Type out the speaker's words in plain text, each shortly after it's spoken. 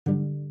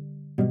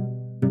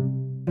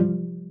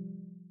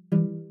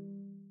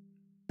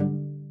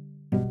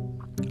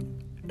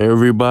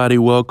Everybody,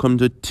 welcome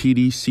to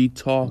TDC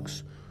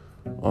Talks.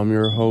 I'm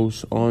your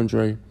host,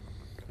 Andre.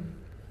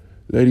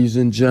 Ladies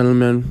and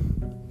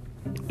gentlemen,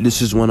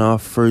 this is one of our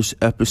first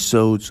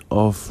episodes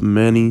of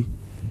many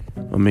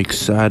I'm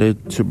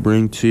excited to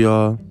bring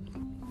to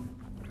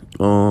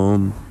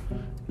y'all.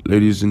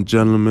 Ladies and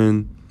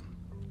gentlemen,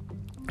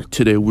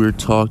 today we're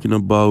talking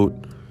about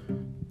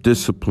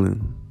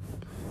discipline.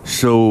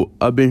 So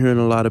I've been hearing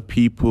a lot of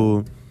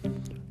people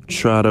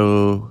try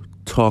to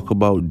talk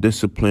about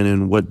discipline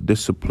and what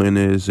discipline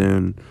is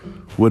and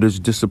what does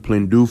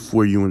discipline do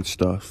for you and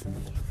stuff.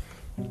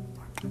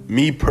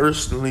 Me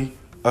personally,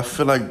 I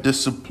feel like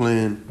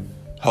discipline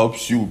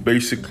helps you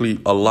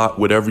basically a lot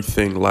with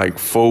everything, like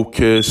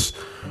focus,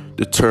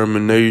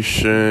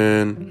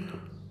 determination,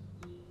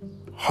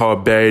 how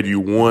bad you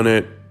want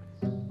it,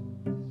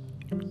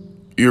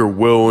 your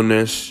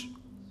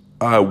willpower.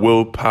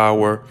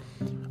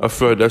 I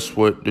feel like that's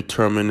what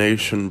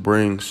determination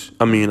brings.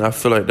 I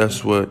feel like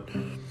that's what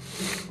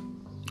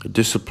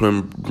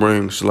discipline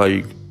brings.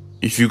 Like,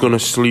 if you're gonna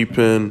sleep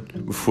in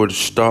before the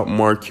stock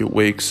market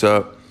wakes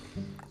up,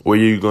 or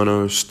you're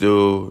gonna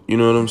still, you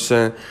know what I'm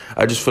saying?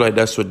 I just feel like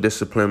that's what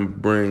discipline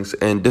brings.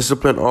 And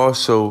discipline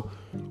also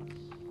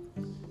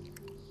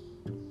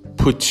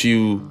puts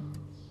you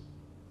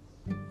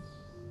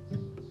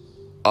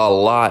a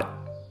lot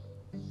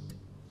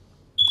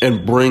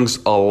and brings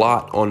a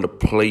lot on the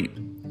plate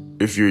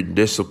if you're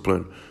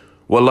disciplined.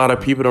 What a lot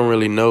of people don't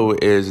really know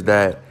is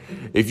that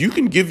if you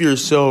can give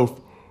yourself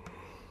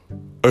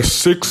a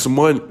 6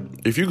 month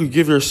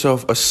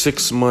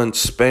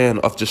span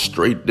of just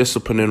straight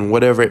discipline in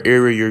whatever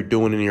area you're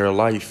doing in your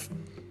life,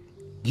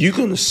 you're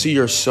going to see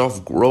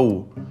yourself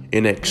grow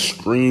in an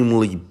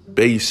extremely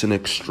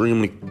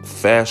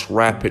fast,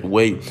 rapid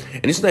way.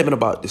 And it's not even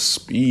about the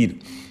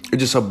speed. It's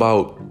just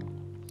about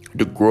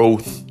the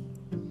growth.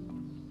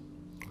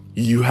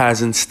 You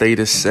hasn't stayed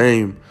the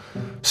same.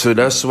 So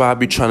that's why I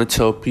be trying to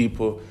tell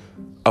people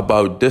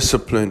about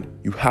discipline.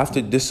 You have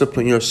to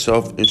discipline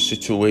yourself in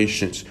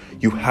situations.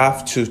 You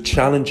have to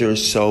challenge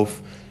yourself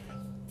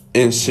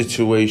in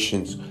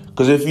situations.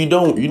 Because if you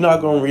don't, you're not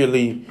going to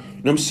really, you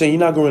know what I'm saying? You're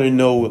not going to really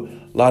know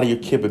a lot of your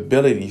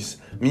capabilities.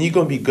 You're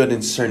going to be good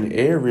in certain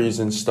areas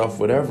and stuff,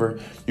 whatever.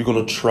 You're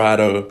going to try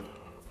to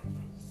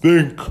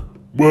think.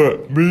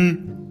 But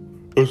me,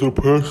 as a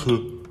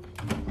person,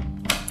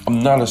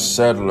 I'm not a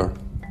settler.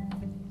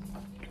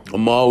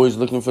 I'm always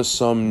looking for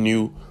something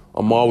new.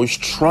 I'm always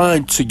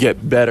trying to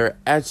get better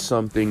at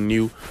something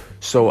new.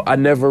 So I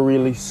never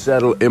really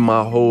settle in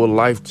my whole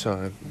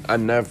lifetime. I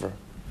never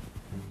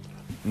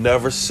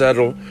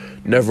settle,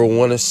 never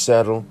want to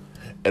settle,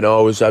 and I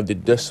always have the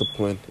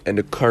discipline and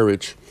the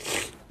courage.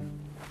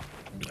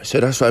 So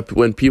that's why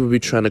when people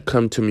be trying to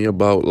come to me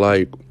about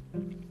like,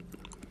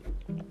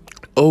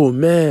 oh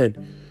man,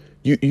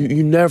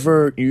 you're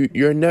never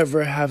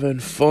having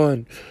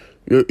fun.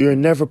 You're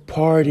never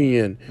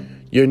partying.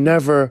 You're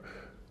never.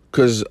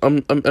 Cause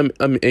I'm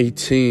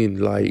 18,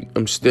 like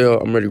I'm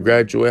ready to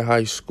graduate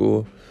high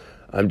school.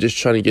 I'm just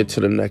trying to get to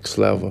the next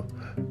level.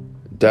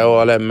 That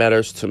all that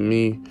matters to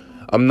me.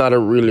 I'm not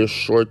really a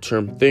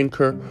short-term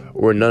thinker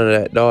or none of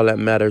that. All that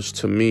matters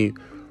to me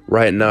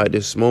right now at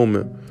this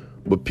moment.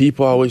 But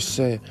people always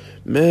say,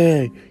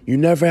 man, you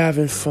never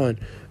having fun.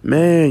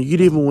 Man, you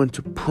didn't even went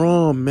to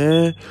prom,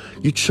 man.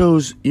 You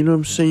chose, you know what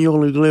I'm saying? You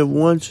only live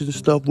once and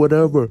stuff,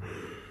 whatever.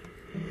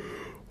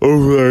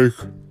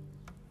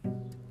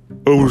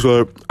 I was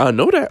like, I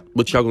know that,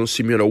 but y'all gonna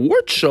see me at an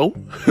award show.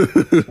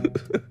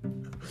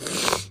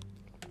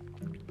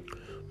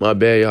 My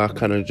bad, y'all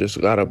kind of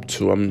just got up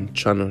to, I'm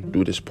trying to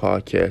do this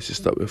podcast and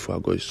stuff before I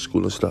go to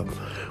school and stuff.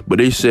 But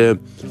they said,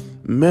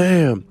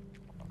 man,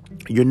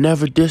 you're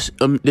never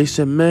they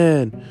said,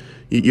 man,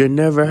 you're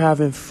never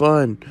having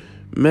fun.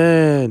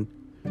 Man,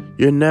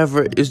 you're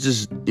never, it's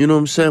just, you know what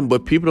I'm saying?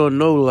 But people don't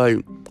know,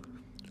 like,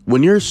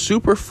 when you're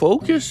super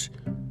focused,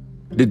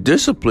 the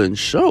discipline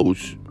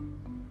shows.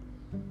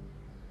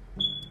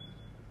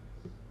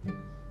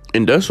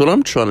 And that's what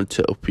I'm trying to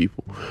tell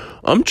people.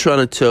 I'm trying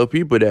to tell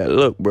people that,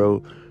 look,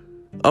 bro,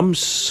 I'm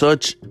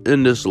such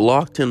in this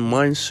locked-in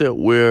mindset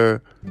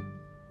where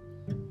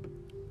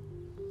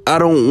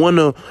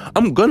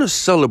I'm going to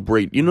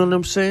celebrate. You know what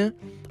I'm saying?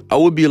 I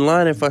would be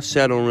lying if I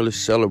said I don't really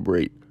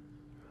celebrate.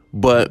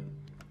 But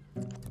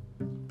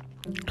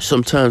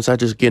sometimes I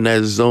just get in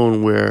that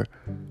zone where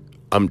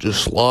I'm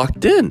just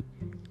locked in.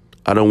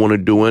 I don't want to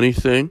do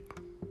anything.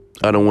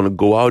 I don't want to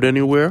go out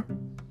anywhere.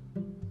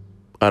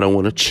 I don't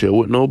want to chill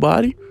with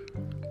nobody.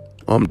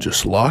 I'm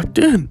just locked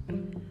in.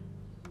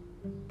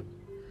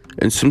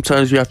 And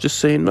sometimes you have to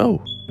say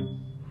no.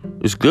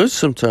 It's good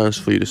sometimes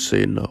for you to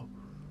say no.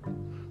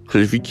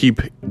 Because if you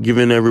keep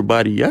giving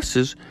everybody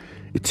yeses,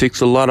 it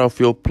takes a lot off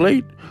your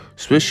plate.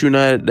 Especially when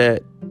you're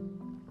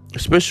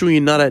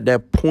not at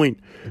that point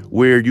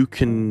where you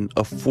can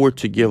afford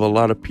to give a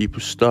lot of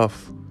people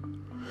stuff.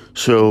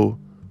 So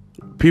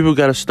people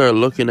got to start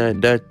looking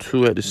at that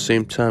too at the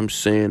same time,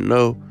 saying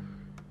no.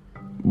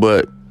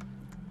 But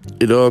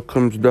it all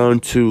comes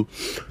down to,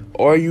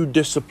 are you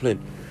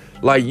disciplined?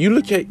 Like you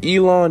look at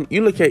Elon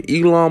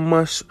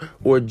Musk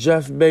or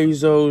Jeff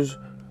Bezos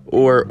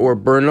or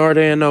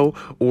Bernardino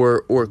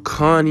or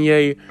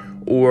Kanye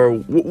or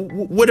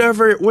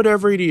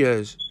whatever it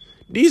is.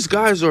 These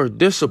guys are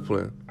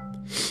disciplined.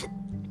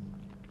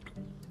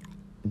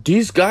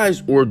 These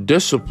guys are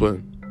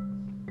disciplined.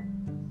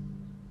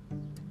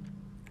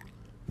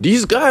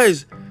 These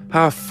guys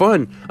have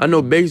fun. I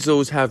know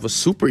Bezos have a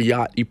super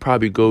yacht. He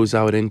probably goes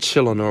out and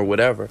chilling or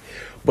whatever.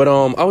 But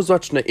I was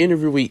watching an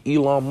interview with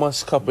Elon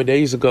Musk a couple of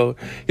days ago.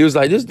 He was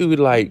like, this dude,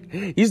 like,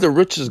 he's the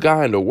richest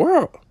guy in the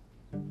world.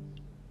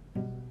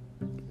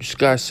 This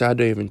guy said, I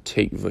don't even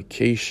take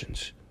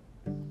vacations.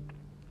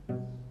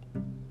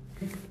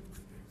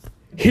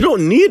 He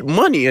don't need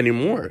money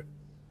anymore.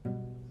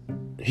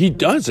 He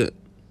doesn't.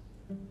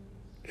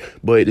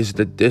 But it's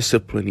the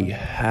discipline he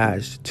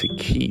has to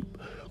keep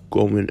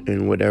going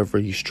in whatever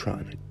he's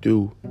trying to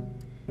do.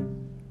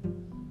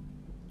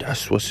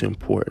 That's what's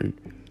important.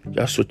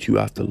 That's what you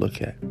have to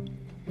look at.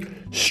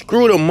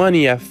 Screw the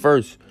money at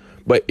first.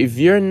 But if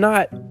you're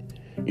not,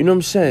 you know what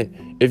I'm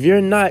saying? If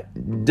you're not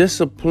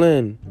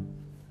disciplined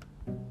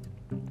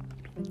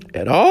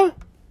at all,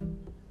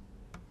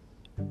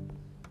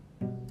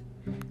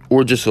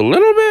 or just a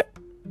little bit,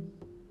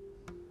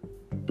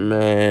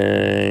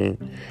 man,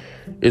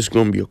 it's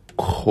going to be a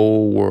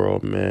cold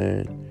world,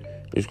 man.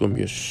 It's going to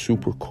be a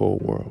super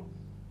cold world.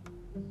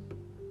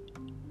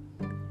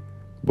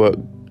 But,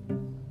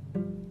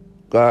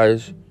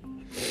 guys,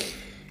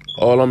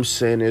 all I'm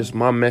saying is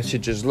my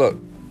message is, look,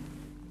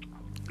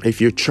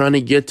 if you're trying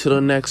to get to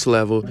the next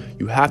level,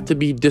 you have to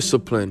be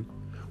disciplined.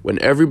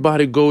 When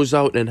everybody goes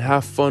out and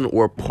have fun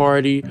or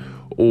party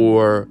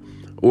or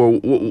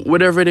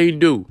whatever they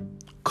do,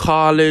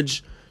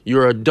 college,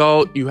 you're an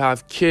adult, you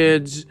have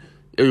kids,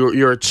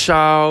 you're a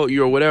child,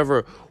 you're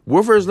whatever.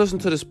 Whoever is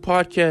listening to this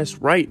podcast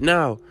right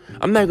now,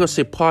 I'm not going to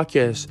say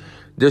podcast,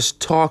 this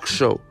talk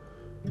show,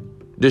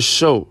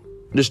 this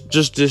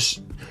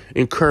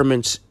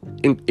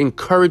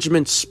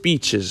encouragement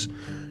speeches,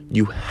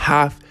 you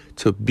have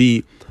to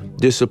be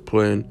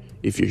disciplined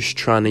if you're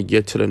trying to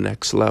get to the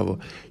next level.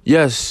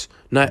 Yes,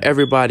 not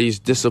everybody's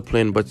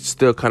disciplined, but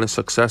still kind of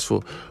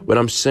successful. But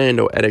I'm saying,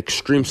 though, at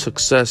extreme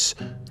success,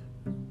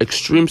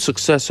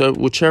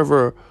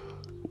 whichever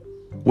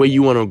way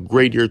you want to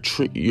grade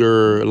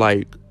your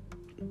like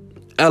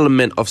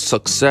element of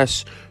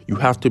success, you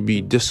have to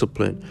be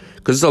disciplined.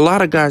 Because there's a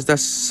lot of guys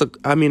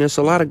it's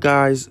a lot of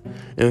guys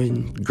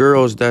and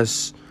girls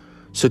that's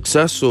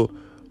successful,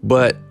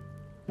 but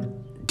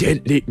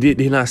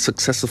they're not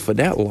successful for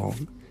that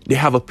long. They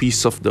have a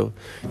piece of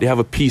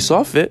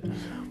it,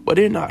 but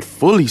they're not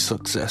fully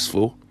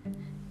successful.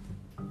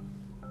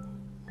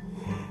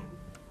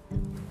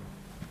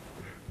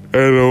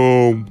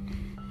 And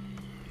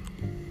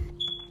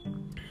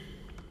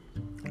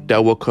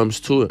that what comes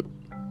to it.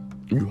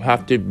 You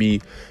have to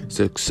be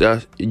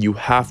you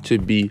have to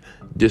be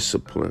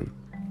disciplined.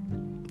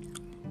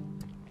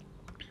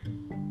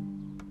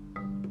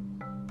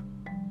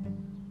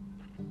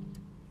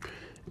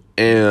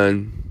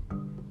 And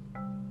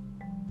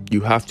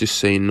you have to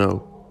say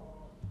no.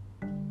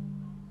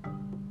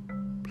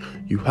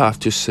 You have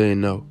to say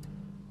no.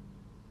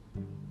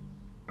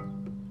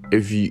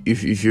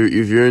 If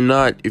you're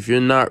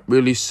not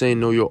really saying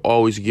no, you're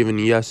always giving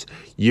yes,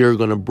 you're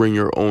gonna bring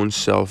your own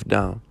self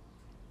down.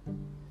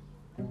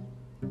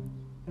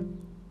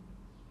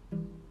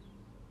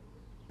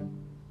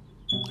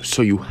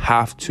 So you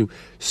have to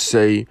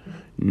say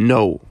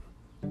no.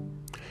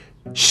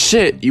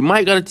 Shit, you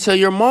might gotta tell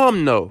your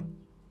mom no.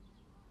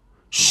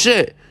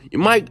 Shit, you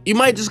might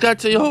just gotta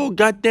tell your whole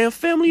goddamn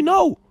family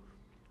no.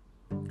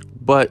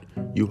 But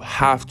you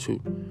have to,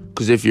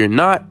 because if you're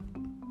not,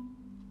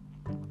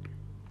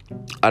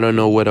 I don't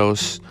know what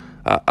else.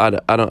 I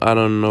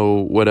don't know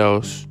what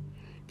else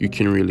you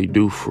can really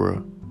do for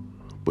her.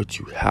 But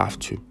you have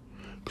to,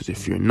 because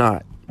if you're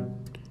not,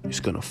 it's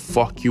gonna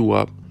fuck you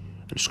up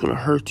and it's gonna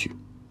hurt you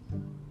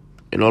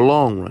in the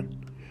long run.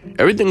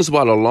 Everything is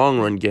about a long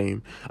run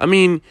game. I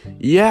mean,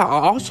 yeah,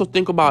 I also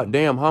think about,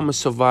 damn, how I'm gonna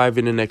survive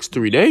in the next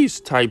 3 days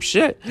type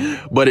shit.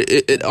 But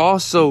it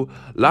also,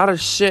 a lot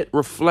of shit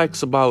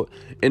reflects about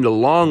in the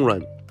long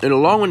run. In the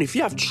long run, if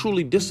you have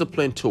truly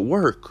discipline to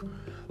work,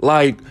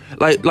 like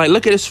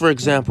look at this for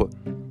example.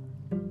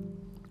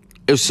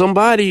 If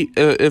somebody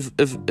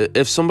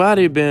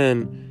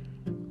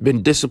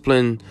been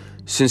disciplined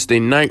since their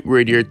 9th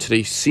grade year to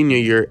their senior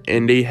year,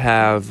 and they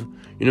have, you know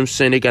what I'm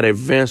saying, they got an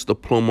advanced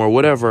diploma or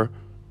whatever,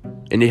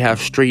 and they have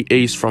straight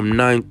A's from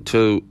 9th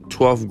to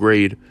 12th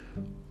grade,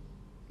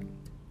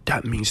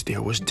 that means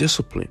there was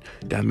discipline.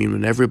 That means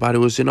when everybody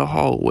was in the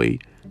hallway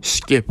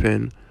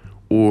skipping,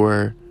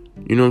 or,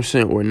 you know what I'm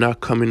saying, or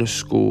not coming to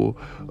school,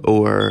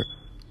 or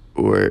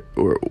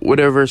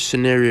whatever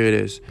scenario it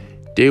is,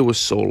 they was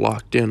so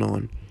locked in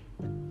on,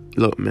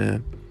 look,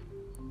 man,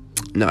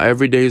 now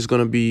every day is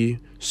gonna be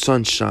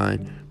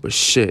sunshine, but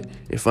shit,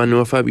 if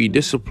I be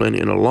disciplined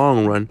in the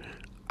long run,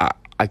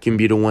 I can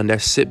be the one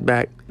that sit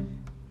back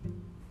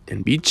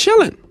and be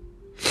chilling.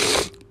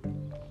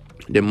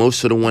 Then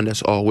most of the one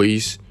that's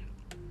always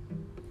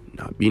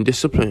being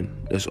disciplined.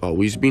 That's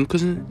always being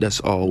consistent.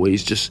 That's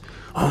always just,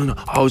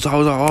 always.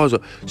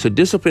 So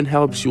discipline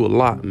helps you a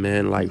lot,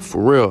 man. Like,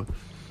 for real.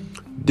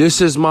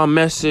 This is my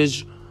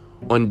message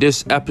on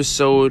this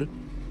episode.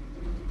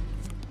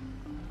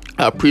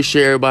 I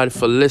appreciate everybody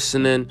for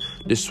listening.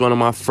 This is one of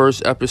my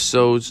first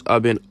episodes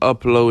I've been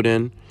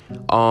uploading.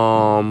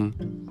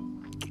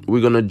 We're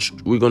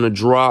gonna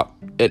drop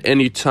at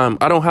any time.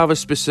 I don't have a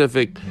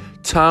specific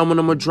time when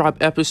I'm gonna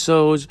drop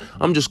episodes.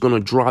 I'm just gonna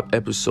drop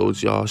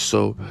episodes, y'all.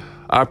 So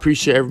I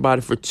appreciate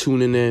everybody for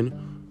tuning in,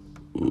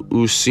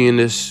 who's seeing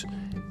this,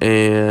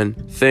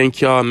 and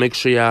thank y'all. Make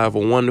sure y'all have a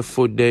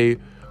wonderful day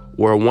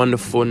or a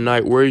wonderful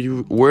night,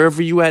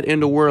 wherever you at in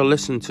the world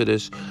listen to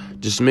this.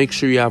 Just make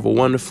sure you have a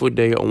wonderful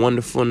day, a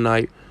wonderful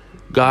night.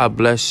 God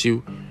bless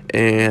you,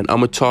 and I'm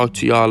gonna talk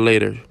to y'all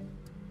later.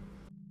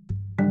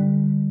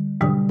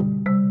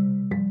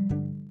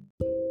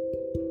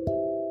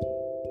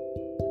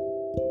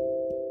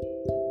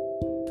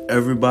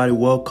 Everybody,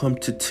 welcome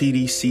to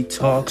TDC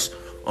Talks.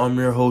 I'm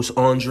your host,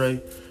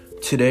 Andre.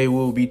 Today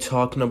we'll be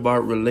talking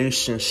about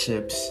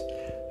relationships.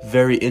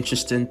 Very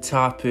interesting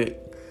topic.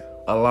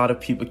 A lot of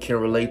people can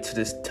relate to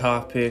this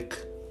topic.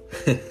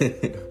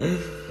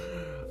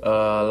 A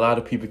lot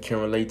of people can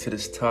relate to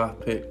this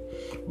topic.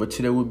 But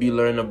today we'll be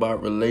learning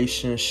about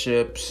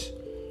relationships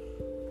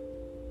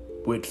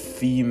with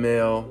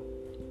female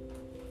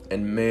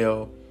and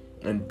male,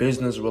 and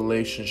business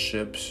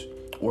relationships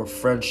or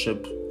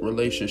friendship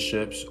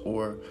relationships,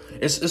 or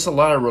it's a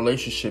lot of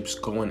relationships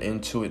going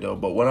into it though.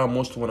 But what I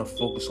most want to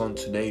focus on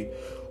today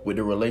with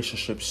the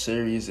relationship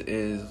series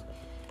is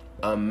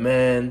a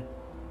man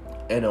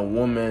and a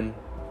woman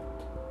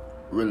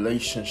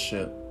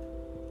relationship.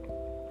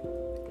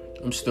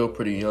 I'm still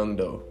pretty young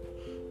though.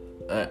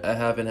 I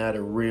haven't had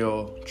a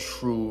real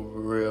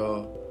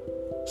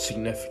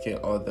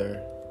significant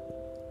other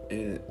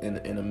in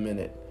a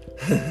minute.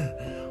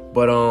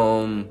 But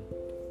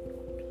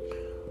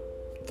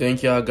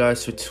thank y'all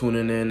guys for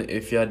tuning in.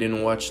 If y'all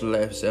didn't watch the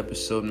last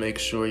episode, make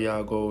sure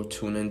y'all go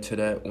tune into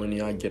that when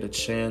y'all get a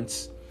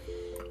chance.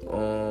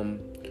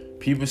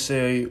 People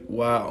say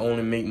why I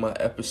only make my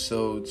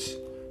episodes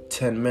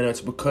 10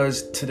 minutes,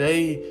 because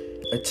today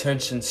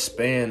attention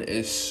span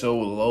is so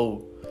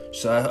low.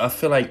 So I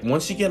feel like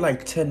once you get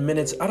like 10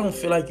 minutes, I don't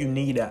feel like you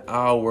need an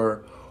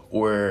hour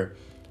or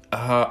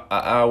an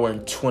hour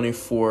and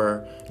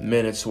 24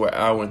 minutes or an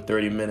hour and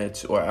 30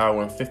 minutes or an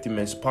hour and 50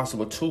 minutes,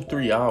 possible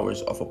 2-3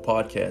 hours of a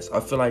podcast.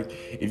 I feel like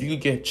if you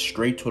could get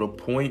straight to the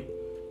point,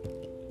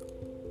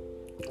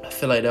 I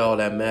feel like that all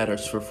that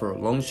matters for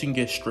as long as you can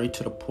get straight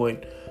to the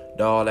point,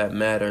 that all that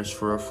matters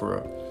for.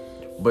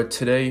 But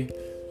today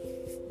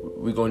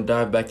we're gonna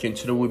dive back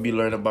into it. We'll be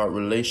learning about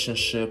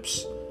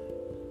relationships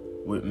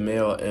with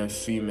male and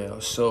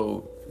female.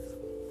 So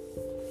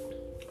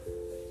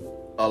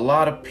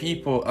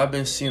I've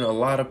been seeing a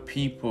lot of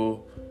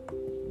people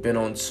been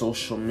on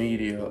social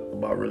media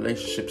about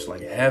relationships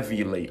like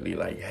heavy lately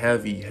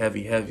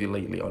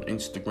on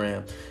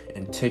Instagram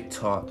and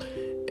TikTok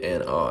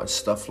and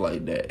stuff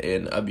like that.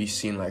 And I be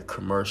seeing like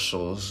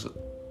commercials.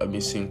 I've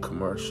been seeing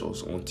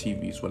commercials on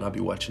TVs when I be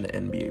watching the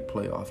NBA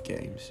playoff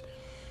games.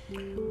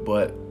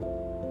 But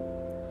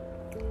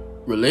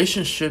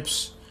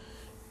relationships,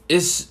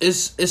 it's a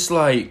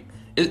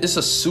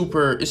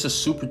super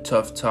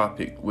tough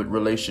topic with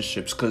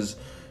relationships, because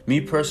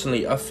me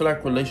personally, I feel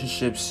like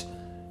relationships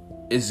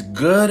is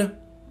good,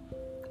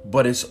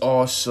 but it's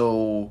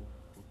also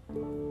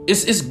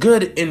it's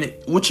good in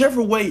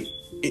whichever way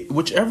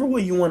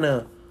you want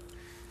to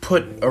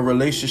put a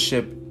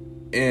relationship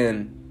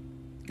in,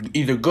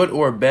 either good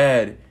or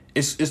bad.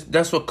 It's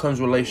that's what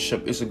comes with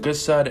relationship. It's a good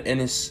side, and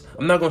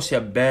I'm not gonna say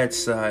a bad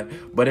side,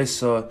 but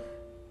it's a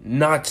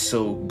not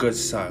so good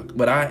side.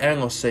 But I ain't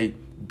gonna say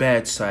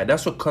bad side.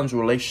 That's what comes with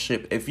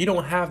relationship. If you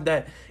don't have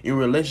that in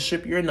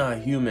relationship, you're not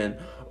human.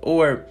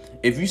 Or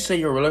if you say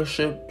your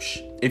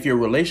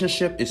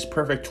relationship is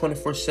perfect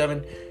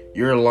 24/7,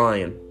 you're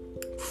lying,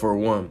 for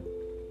one.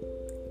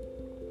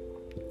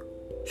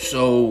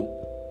 So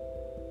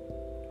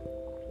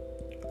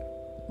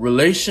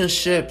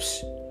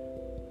relationships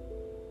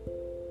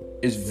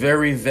is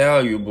very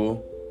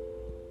valuable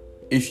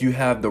if you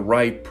have the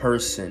right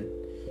person.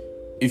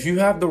 If you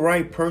have the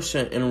right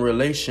person in a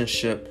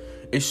relationship,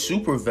 it's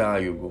super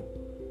valuable,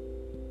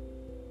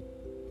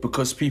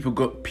 because people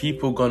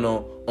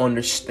gonna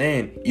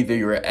understand either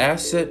you're an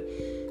asset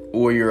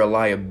or you're a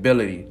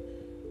liability.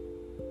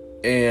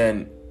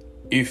 And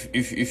if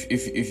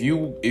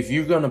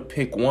you're gonna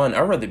pick one,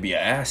 I'd rather be an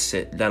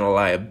asset than a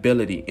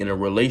liability in a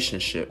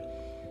relationship.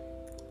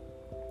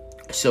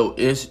 So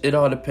it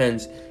all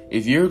depends.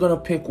 If you're gonna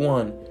pick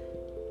one,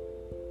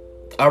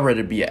 I'd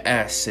rather be an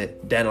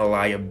asset than a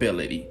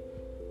liability.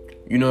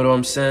 You know what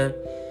I'm saying?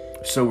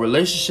 So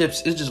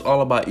relationships is just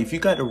all about, if you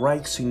got the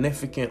right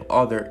significant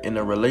other in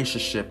a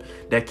relationship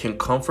that can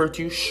comfort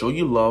you, show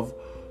you love,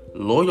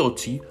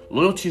 loyalty.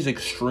 Loyalty is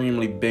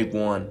extremely big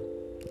one.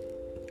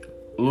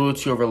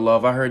 Loyalty over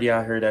love. I heard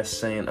that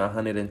saying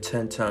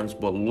 110 times,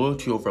 but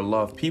loyalty over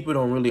love. People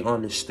don't really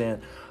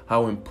understand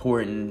how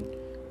important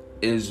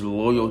is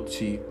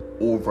loyalty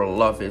over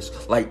love is.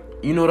 Like,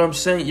 you know what I'm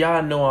saying?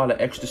 Y'all know all the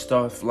extra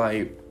stuff.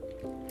 Like,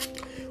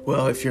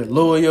 well, if you're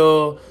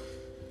loyal,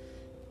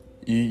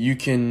 you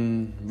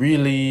can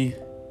really,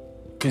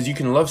 because you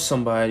can love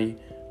somebody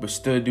but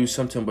still do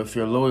something. But if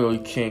you're loyal, you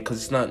can't,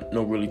 because it's not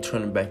no really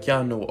turning back.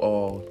 Y'all know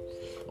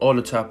all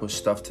the type of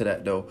stuff to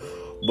that though.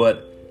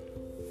 But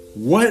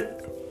what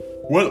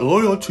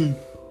loyalty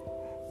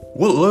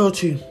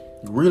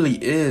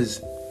really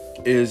is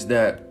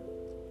that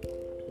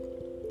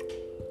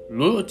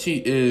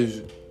loyalty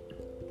is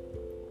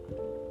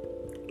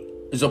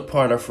a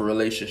part of a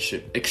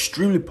relationship,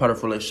 extremely part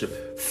of a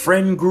relationship,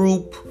 friend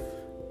group,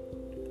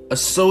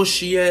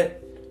 associate,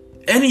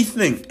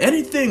 anything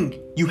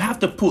you have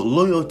to put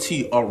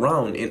loyalty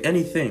around. In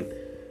anything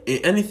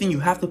you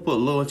have to put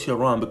loyalty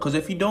around, because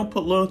if you don't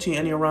put loyalty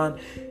around,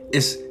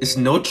 it's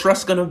no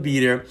trust gonna be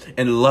there,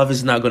 and love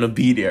is not gonna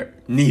be there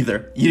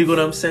neither. You know what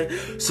I'm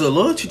saying? So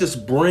loyalty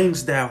just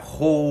brings that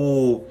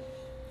whole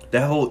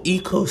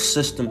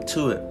ecosystem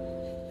to it.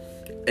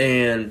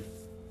 And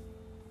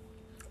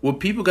what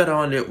people gotta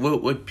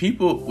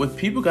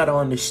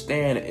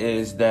understand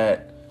is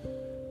that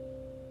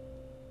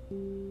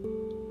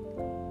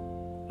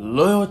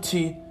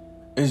loyalty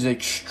is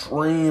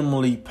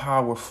extremely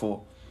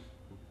powerful.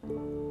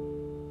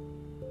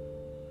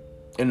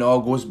 And it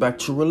all goes back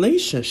to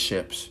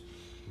relationships.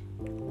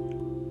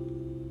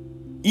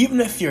 Even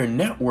if you're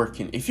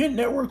networking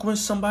with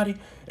somebody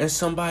and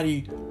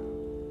somebody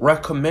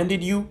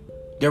recommended you,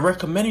 they're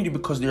recommending you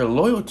because they're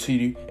loyal to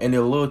you, and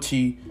their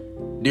loyalty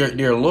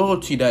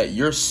that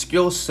your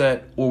skill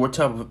set or what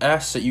type of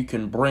asset you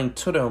can bring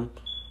to them,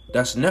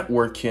 that's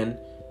networking,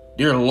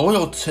 they're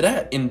loyal to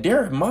that in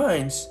their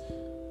minds,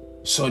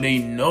 so they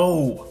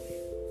know.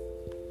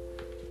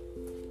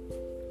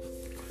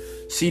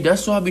 See,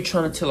 that's what I be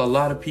trying to tell a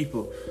lot of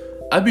people.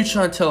 I be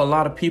trying to tell a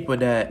lot of people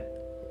that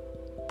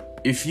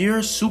if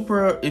you're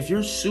super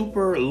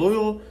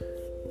loyal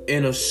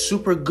in a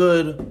super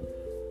good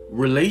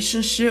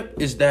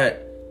relationship, is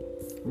that,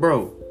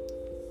 bro,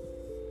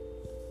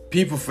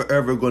 people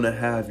forever gonna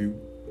have you.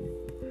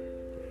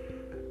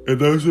 It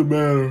doesn't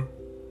matter.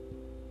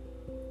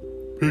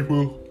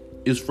 People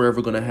is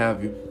forever gonna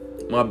have you.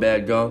 My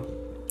bad, y'all.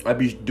 I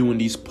be doing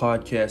these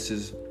podcasts.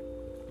 As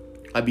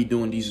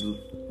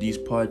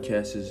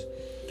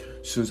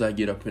soon as I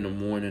get up in the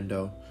morning,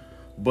 though.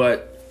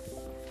 But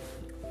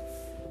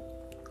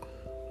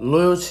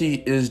loyalty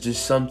is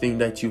just something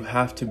that you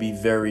have to be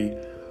very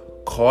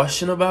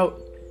cautious about.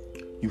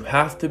 You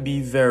have to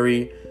be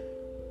very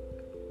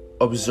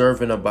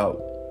observant about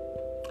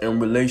in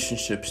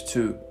relationships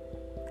too.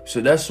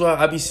 So that's why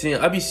I be seeing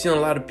a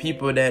lot of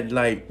people that,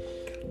 like,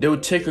 they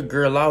would take a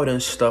girl out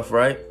and stuff,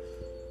 right?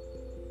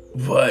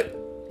 But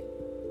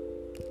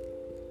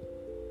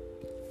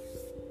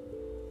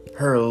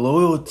her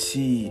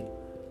loyalty,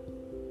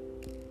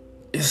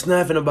 it's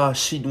not even about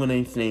she doing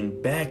anything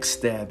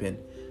backstabbing.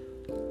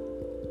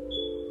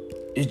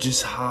 It's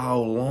just how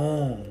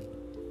long.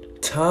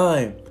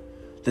 Time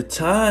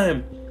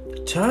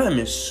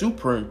is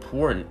super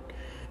important.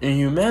 In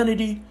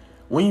humanity,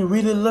 when you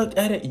really look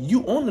at it,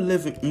 you only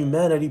live in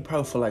humanity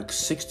probably for like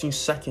 16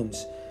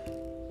 seconds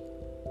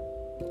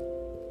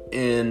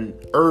in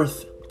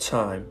Earth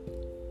time.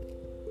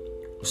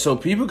 So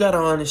people gotta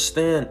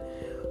understand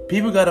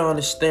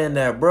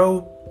that,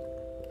 bro.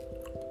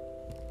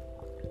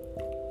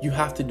 You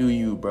have to do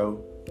you,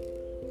 bro.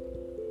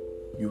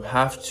 You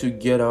have to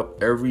get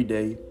up every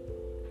day.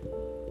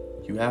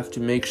 You have to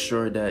make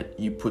sure that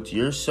you put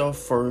yourself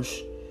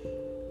first.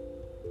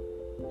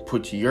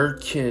 Put your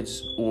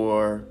kids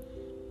or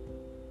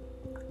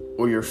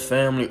your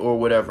family or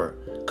whatever.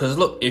 Because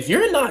look, if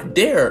you're not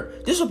there,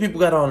 this is what people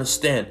gotta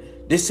understand.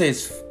 This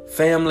is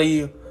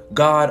family,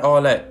 God,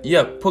 all that.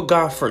 Yeah, put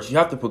God first. You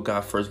have to put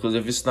God first, because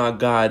if it's not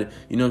God,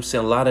 you know what I'm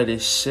saying, a lot of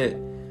this shit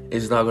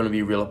is not going to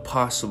be really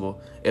possible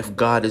if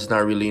God is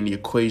not really in the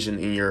equation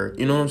in your,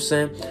 you know what I'm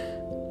saying,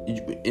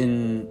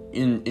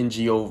 in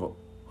Jehovah.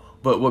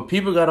 But what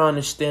people got to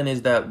understand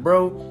is that,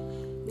 bro,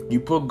 you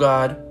put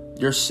God,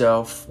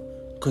 yourself,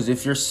 because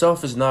if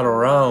yourself is not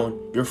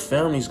around, your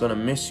family's going to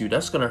miss you.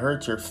 That's going to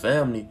hurt your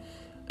family.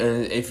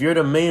 And if you're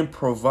the main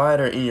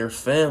provider in your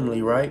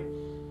family, right,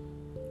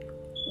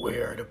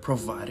 where are the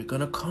provider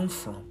gonna come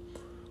from?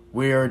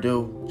 Where are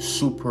the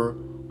super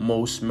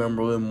most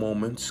memorable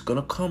moments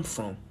gonna come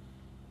from?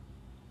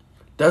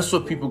 That's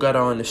what people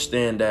gotta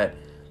understand, that,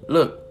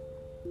 look,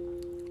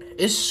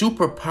 it's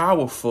super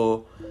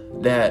powerful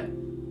that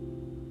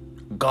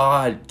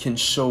God can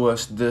show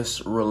us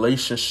this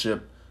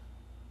relationship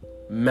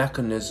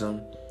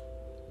mechanism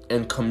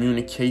and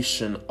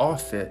communication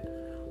off it.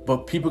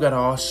 But people gotta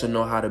also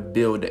know how to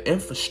build the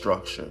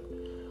infrastructure.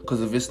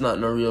 Because if it's not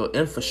no real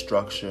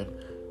infrastructure,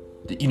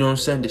 you know what I'm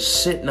saying, the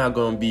shit not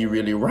gonna be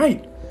really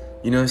right.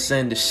 You know what I'm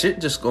saying? The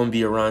shit just gonna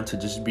be around to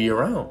just be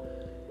around.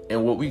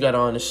 And what we gotta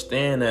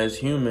understand as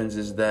humans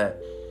is that,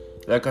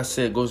 like I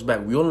said, it goes back.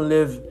 We only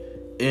live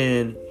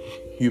in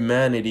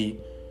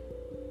humanity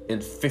in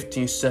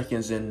 15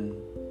 seconds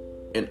in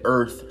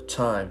Earth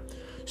time.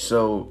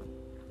 So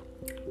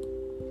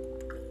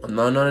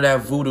None of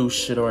that voodoo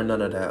shit or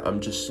none of that. I'm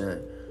just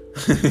saying.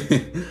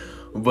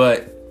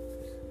 But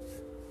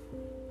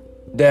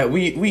that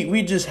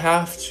we just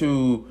have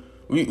to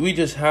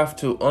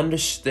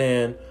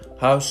understand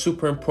how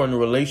super important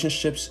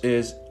relationships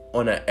is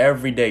on an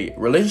everyday.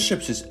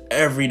 Relationships is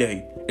every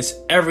day. It's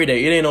every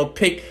day. It ain't no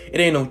pick. It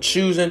ain't no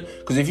choosing.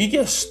 Because if you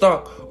get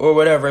stuck or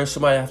whatever, and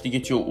somebody have to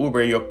get you an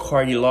Uber, your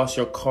card, you lost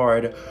your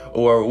card,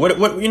 or what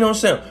you know what I'm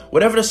saying?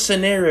 Whatever the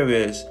scenario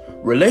is,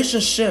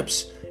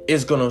 relationships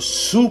is gonna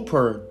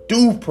super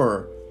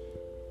duper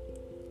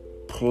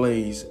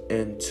plays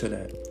into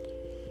that.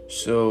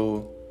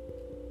 So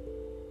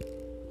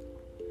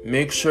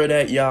make sure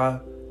that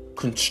y'all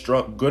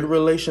construct good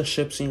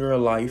relationships in your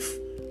life.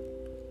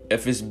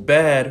 If it's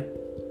bad,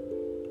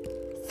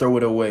 throw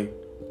it away.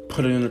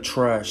 Put it in the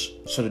trash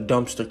so the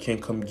dumpster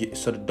can't come get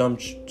so the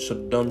dump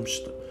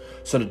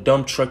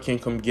truck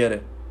can't come get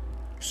it.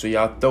 So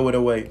y'all throw it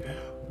away.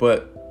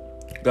 But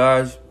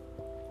guys,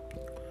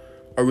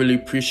 I really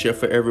appreciate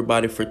for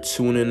everybody for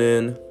tuning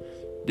in.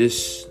 The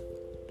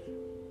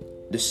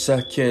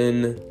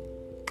second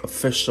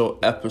official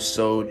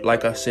episode.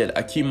 Like I said,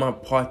 I keep my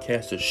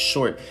podcast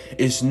short.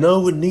 It's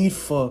no need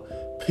for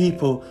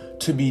people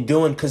to be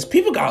doing, because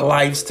people got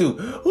lives too.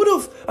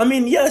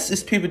 Yes,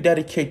 it's people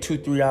dedicate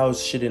 2-3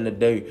 hours shit in a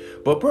day.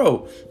 But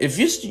bro, if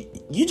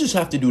you just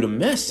have to do the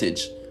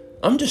message.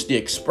 I'm just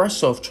the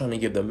expresso of trying to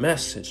give the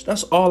message.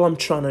 That's all I'm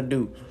trying to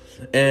do.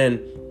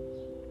 And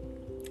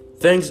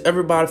thanks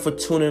everybody for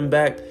tuning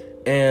back.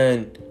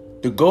 And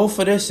the goal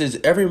for this is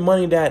every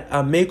money that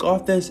I make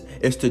off this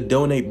is to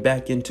donate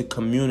back into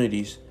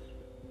communities.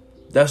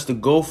 That's the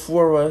goal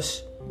for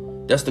us.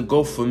 That's the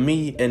goal for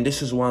me. And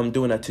this is why I'm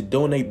doing that, to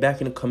donate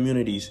back into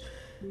communities.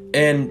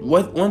 And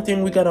one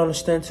thing we got to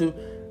understand too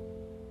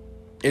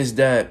is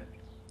that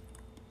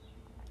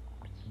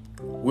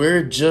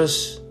we're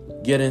just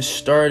getting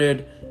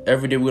started.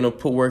 Every day we're going to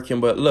put work in.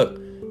 But look,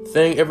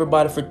 thank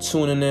everybody for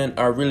tuning in.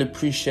 I really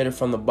appreciate it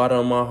from the bottom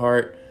of my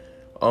heart.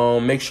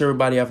 Make sure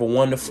everybody have a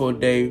wonderful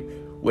day.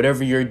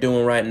 Whatever you're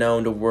doing right now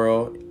in the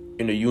world,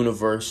 in the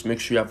universe, make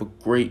sure you have a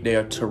great day,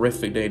 a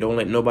terrific day. Don't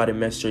let nobody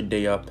mess your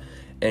day up.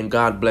 And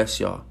God bless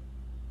y'all.